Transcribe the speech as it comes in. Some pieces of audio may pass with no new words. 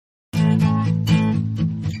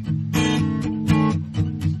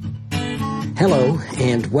Hello,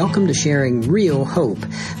 and welcome to Sharing Real Hope.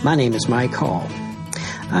 My name is Mike Hall.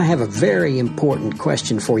 I have a very important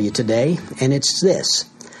question for you today, and it's this.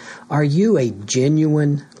 Are you a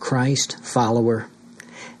genuine Christ follower?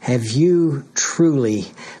 Have you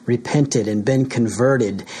truly repented and been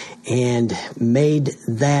converted and made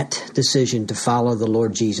that decision to follow the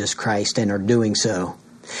Lord Jesus Christ and are doing so?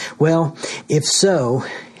 Well, if so,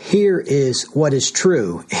 here is what is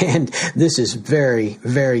true, and this is very,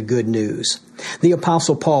 very good news. The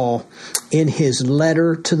Apostle Paul, in his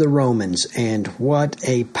letter to the Romans, and what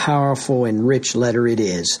a powerful and rich letter it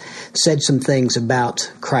is, said some things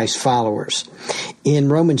about Christ followers. In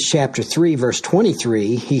Romans chapter 3, verse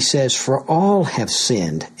 23, he says, "For all have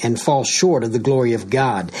sinned and fall short of the glory of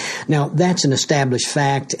God." Now, that's an established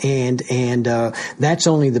fact, and that's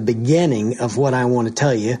only the beginning of what I want to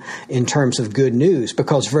tell you in terms of good news,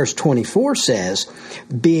 because verse 24 says,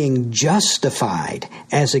 "Being justified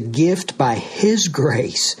as a gift by His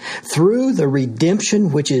grace through the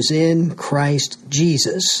redemption which is in Christ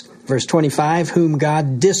Jesus." Verse 25, "Whom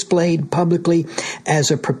God displayed publicly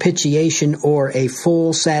as a propitiation or a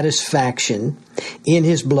full satisfaction in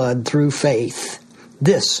His blood through faith.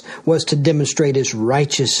 This was to demonstrate His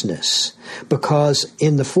righteousness, because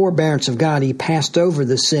in the forbearance of God He passed over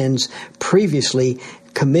the sins previously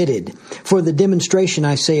committed. For the demonstration,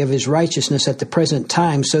 I say, of His righteousness at the present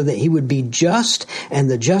time, so that He would be just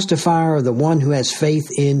and the justifier of the one who has faith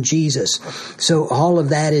in Jesus." So all of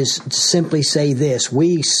that is to simply say this: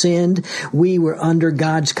 we sinned, we were under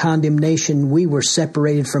God's condemnation, we were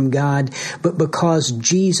separated from God, but because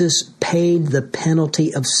Jesus paid the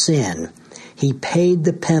penalty of sin, He paid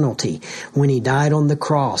the penalty when He died on the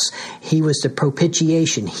cross. He was the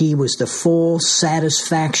propitiation. He was the full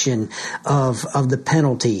satisfaction of the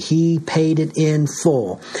penalty. He paid it in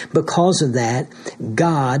full. Because of that,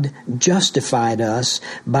 God justified us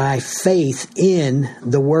by faith in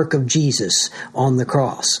the work of Jesus on the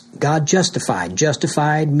cross. God justified.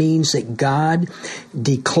 Justified means that God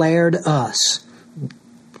declared us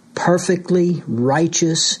perfectly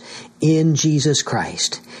righteous in Jesus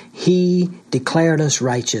Christ. He declared us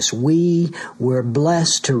righteous. We were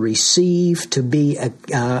blessed to receive, to be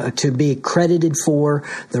credited for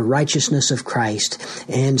the righteousness of Christ.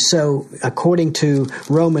 And so, according to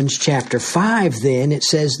Romans chapter 5, then, it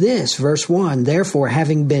says this, verse 1, "Therefore,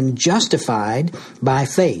 having been justified by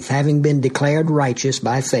faith," having been declared righteous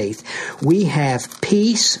by faith, "we have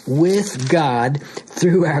peace with God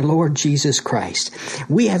through our Lord Jesus Christ."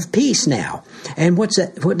 We have peace now. And what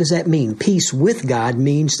does that mean? Peace with God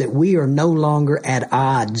means that we are no longer at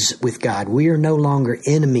odds with God. We are no longer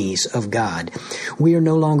enemies of God. We are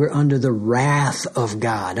no longer under the wrath of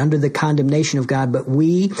God, under the condemnation of God. But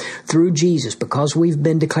we, through Jesus, because we've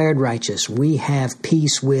been declared righteous, we have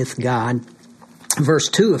peace with God. Verse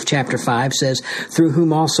 2 of chapter 5 says, "Through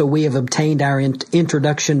whom also we have obtained our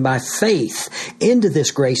introduction by faith into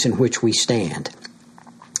this grace in which we stand."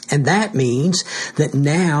 And that means that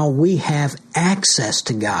now we have access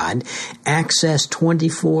to God, access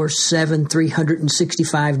 24/7,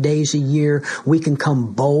 365 days a year. We can come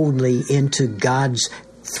boldly into God's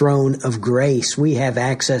throne of grace. We have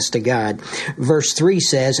access to God. Verse 3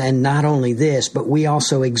 says, "And not only this, but we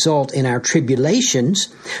also exult in our tribulations,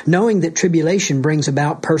 knowing that tribulation brings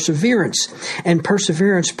about perseverance, and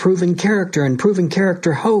perseverance proven character, and proven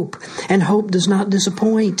character hope, and hope does not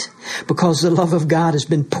disappoint, because the love of God has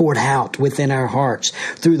been poured out within our hearts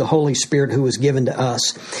through the Holy Spirit who was given to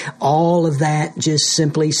us." All of that just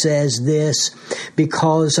simply says this: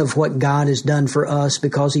 because of what God has done for us,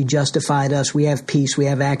 because He justified us, we have peace, we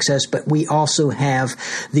have access, but we also have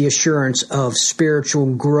the assurance of spiritual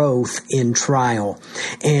growth in trial.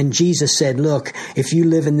 And Jesus said, look, if you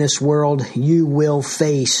live in this world, you will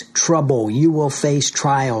face trouble, you will face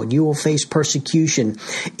trial, you will face persecution.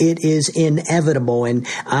 It is inevitable. And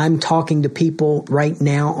I'm talking to people right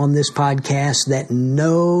now on this podcast that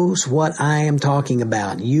knows what I am talking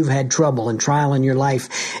about. You've had trouble and trial in your life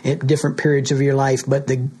at different periods of your life, but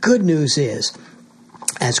the good news is,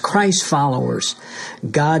 as Christ followers,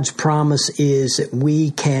 God's promise is that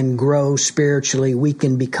we can grow spiritually. We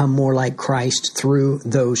can become more like Christ through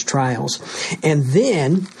those trials. And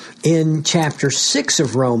then in chapter 6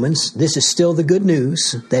 of Romans, this is still the good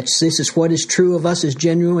news. This is what is true of us as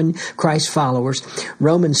genuine Christ followers.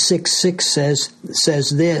 Romans 6:6 says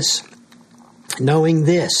this: knowing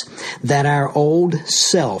this, that our old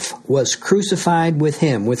self was crucified with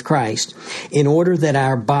him, with Christ, in order that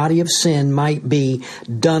our body of sin might be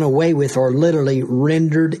done away with, or literally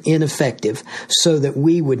rendered ineffective, so that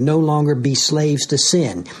we would no longer be slaves to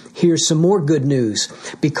sin. Here's some more good news.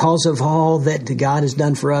 Because of all that God has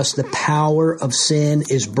done for us, the power of sin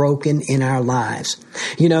is broken in our lives.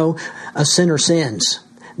 You know, a sinner sins.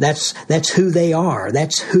 That's who they are.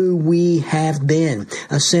 That's who we have been.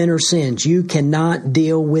 A sinner sins. You cannot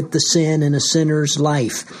deal with the sin in a sinner's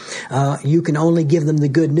life. You can only give them the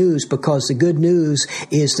good news, because the good news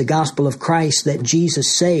is the gospel of Christ, that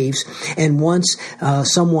Jesus saves. And once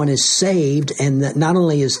someone is saved, and that not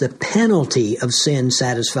only is the penalty of sin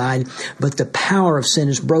satisfied, but the power of sin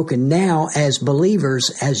is broken. Now, as believers,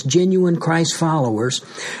 as genuine Christ followers,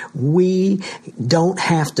 we don't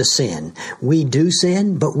have to sin. We do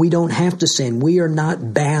sin, but we don't have to sin. We are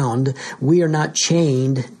not bound. We are not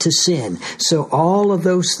chained to sin. So all of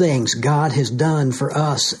those things God has done for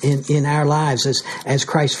us in our lives as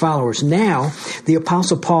Christ followers. Now, the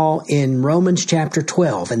Apostle Paul in Romans chapter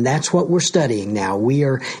 12, and that's what we're studying now. We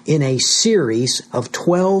are in a series of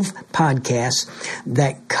 12 podcasts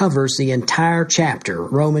that covers the entire chapter,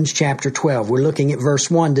 Romans chapter 12. We're looking at verse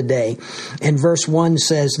 1 today, and verse 1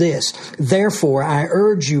 says this: "Therefore I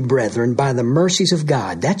urge you, brethren, by the mercies of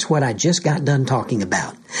God." That's what I just got done talking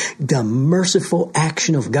about. The merciful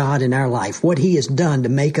action of God in our life, what He has done to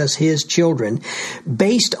make us His children.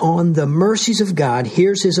 Based on the mercies of God,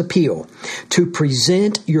 here's His appeal: to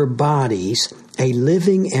present your bodies a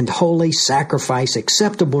living and holy sacrifice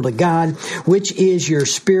acceptable to God, which is your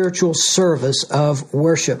spiritual service of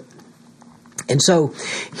worship. And so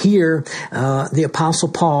here, the Apostle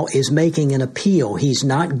Paul is making an appeal. He's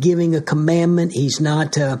not giving a commandment. He's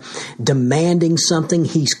not demanding something.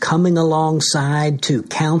 He's coming alongside to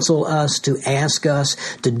counsel us, to ask us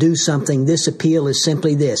to do something. This appeal is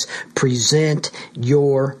simply this: present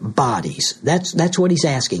your bodies. That's what he's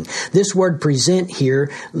asking. This word present here,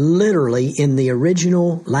 literally in the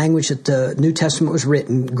original language that the New Testament was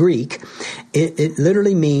written, Greek, it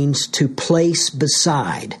literally means to place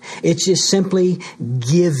beside. It's just simply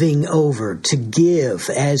giving over, to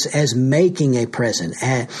give as making a present,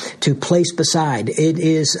 to place beside. It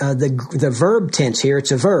is the verb tense here.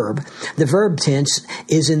 It's a verb. The verb tense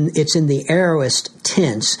is in the aorist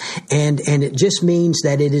tense, and it just means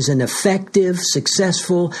that it is an effective,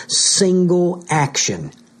 successful, single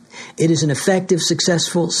action. It is an effective,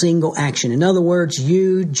 successful, single action. In other words,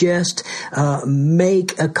 you just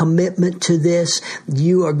make a commitment to this.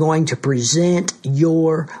 You are going to present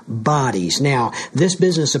your bodies. Now, this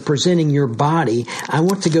business of presenting your body, I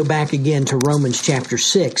want to go back again to Romans chapter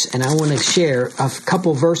 6, and I want to share a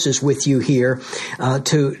couple verses with you here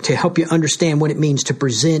to help you understand what it means to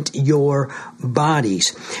present your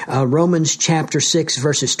bodies. Romans chapter 6,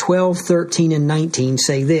 verses 12, 13, and 19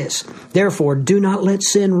 say this: "Therefore, do not let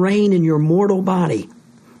sin reign in your mortal body."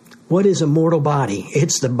 What is a mortal body?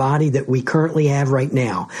 It's the body that we currently have right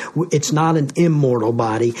now. It's not an immortal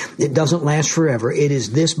body. It doesn't last forever. It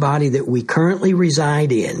is this body that we currently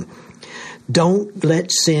reside in. Don't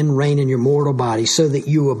let sin reign in your mortal body, so that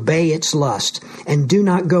you obey its lust, and do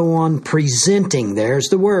not go on presenting. There's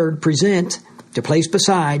the word, present, to place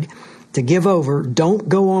beside, to give over. Don't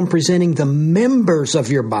go on presenting the members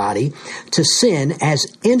of your body to sin as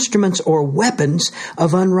instruments or weapons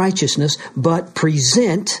of unrighteousness, but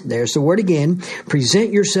present, there's the word again,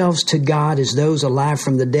 present yourselves to God as those alive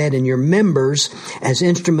from the dead, and your members as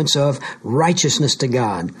instruments of righteousness to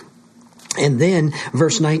God. And then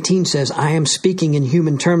verse 19 says, "I am speaking in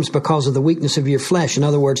human terms because of the weakness of your flesh." In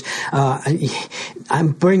other words,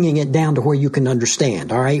 I'm bringing it down to where you can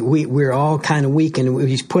understand. All right, we're all kind of weak, and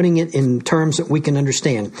he's putting it in terms that we can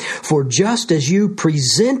understand. "For just as you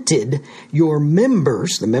presented your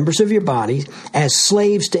members, the members of your body, as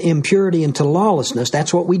slaves to impurity and to lawlessness,"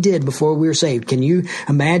 that's what we did before we were saved. Can you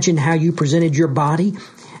imagine how you presented your body?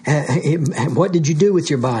 What did you do with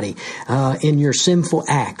your body in your sinful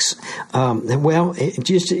acts?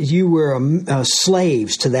 You were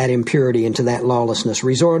slaves to that impurity and to that lawlessness,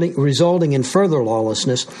 resulting in further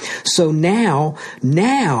lawlessness. So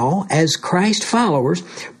now, as Christ followers,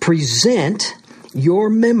 present your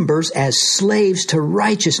members as slaves to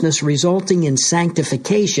righteousness, resulting in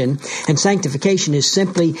sanctification. And sanctification is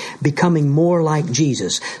simply becoming more like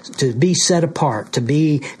Jesus, to be set apart, to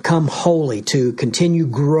become holy, to continue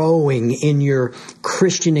growing in your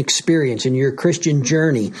Christian experience, in your Christian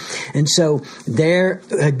journey. And so there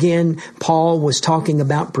again, Paul was talking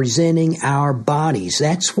about presenting our bodies.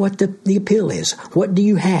 That's what the appeal is. What do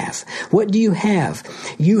you have? What do you have?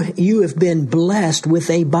 You have been blessed with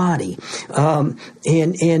a body.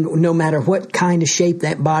 and no matter what kind of shape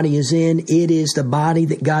that body is in, it is the body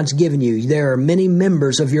that God's given you. There are many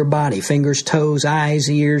members of your body, fingers, toes, eyes,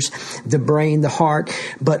 ears, the brain, the heart,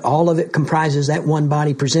 but all of it comprises that one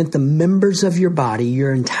body. Present the members of your body,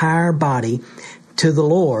 your entire body, to the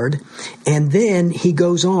Lord. And then he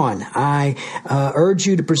goes on, I urge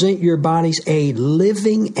you to present your bodies a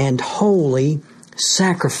living and holy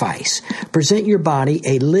sacrifice. Present your body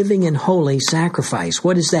a living and holy sacrifice.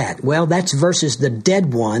 What is that? Well, that's versus the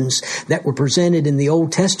dead ones that were presented in the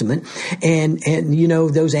Old Testament. And you know,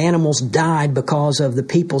 those animals died because of the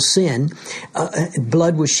people's sin.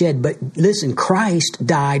 Blood was shed. But listen, Christ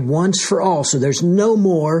died once for all. So there's no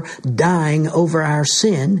more dying over our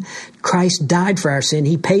sin. Christ died for our sin.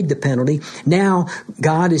 He paid the penalty. Now,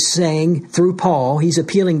 God is saying through Paul, he's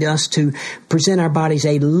appealing to us to present our bodies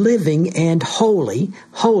a living and holy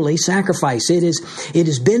sacrifice. It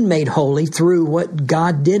has been made holy through what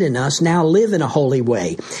God did in us. Now live in a holy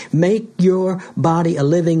way. Make your body a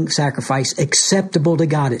living sacrifice acceptable to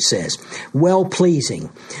God, it says. Well-pleasing.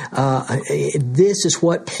 This is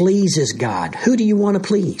what pleases God. Who do you want to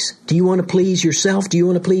please? Do you want to please yourself? Do you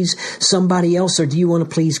want to please somebody else? Or do you want to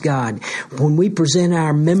please God? When we present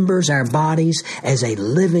our members, our bodies, as a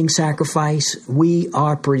living sacrifice, we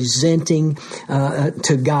are presenting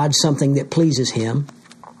to God something that pleases Him.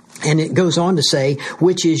 And it goes on to say,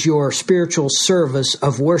 which is your spiritual service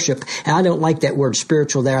of worship. And I don't like that word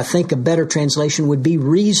spiritual there. I think a better translation would be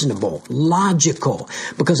reasonable, logical,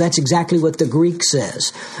 because that's exactly what the Greek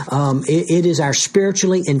says. It is our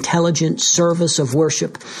spiritually intelligent service of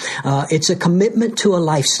worship. It's a commitment to a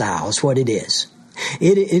lifestyle is what it is.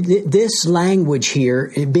 This language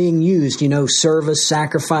here being used, service,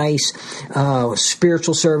 sacrifice,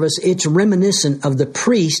 spiritual service, it's reminiscent of the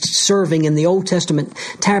priests serving in the Old Testament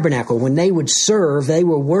tabernacle. When they would serve, they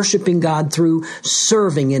were worshiping God through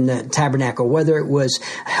serving in the tabernacle, whether it was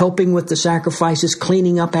helping with the sacrifices,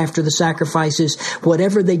 cleaning up after the sacrifices,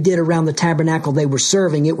 whatever they did around the tabernacle, they were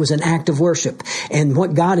serving. It was an act of worship. And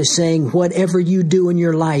what God is saying, whatever you do in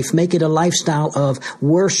your life, make it a lifestyle of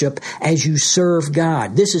worship as you serve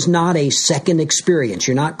God. This is not a second experience.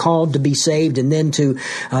 You're not called to be saved and then to,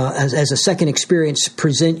 as a second experience,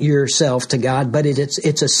 present yourself to God, but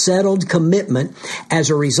it's a settled commitment as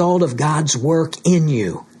a result of God's work in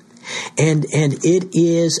you. And it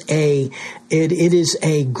is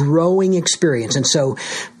a growing experience. And so,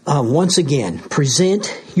 once again,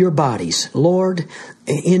 present your bodies. Lord,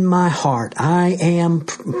 in my heart, I am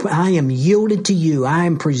yielded to you. I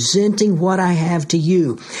am presenting what I have to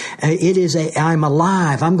you. I'm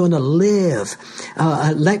alive. I'm going to live.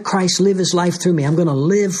 Let Christ live his life through me. I'm going to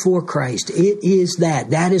live for Christ. It is that.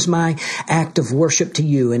 That is my act of worship to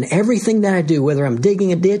you. And everything that I do, whether I'm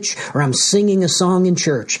digging a ditch or I'm singing a song in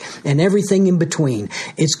church and everything in between,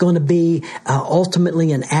 it's going to be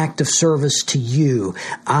ultimately an act of service to you.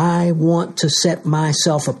 I want to set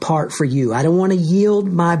myself apart for you. I don't want to yield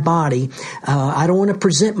my body. I don't want to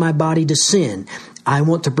present my body to sin. I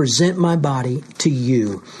want to present my body to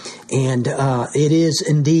you. And it is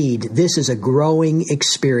indeed, this is a growing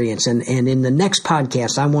experience. And in the next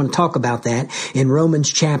podcast, I want to talk about that in Romans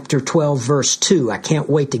chapter 12, verse 2. I can't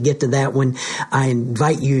wait to get to that one. I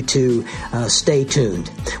invite you to stay tuned.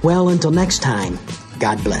 Well, until next time,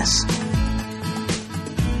 God bless.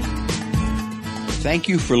 Thank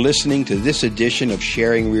you for listening to this edition of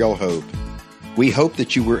Sharing Real Hope. We hope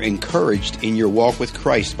that you were encouraged in your walk with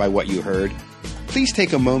Christ by what you heard. Please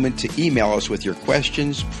take a moment to email us with your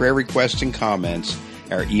questions, prayer requests, and comments.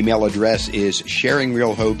 Our email address is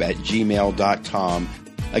sharingrealhope@gmail.com.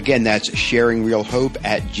 Again, that's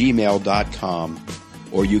sharingrealhope@gmail.com.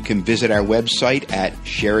 Or you can visit our website at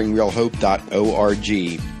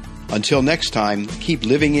sharingrealhope.org. Until next time, keep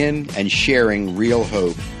living in and sharing real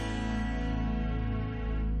hope.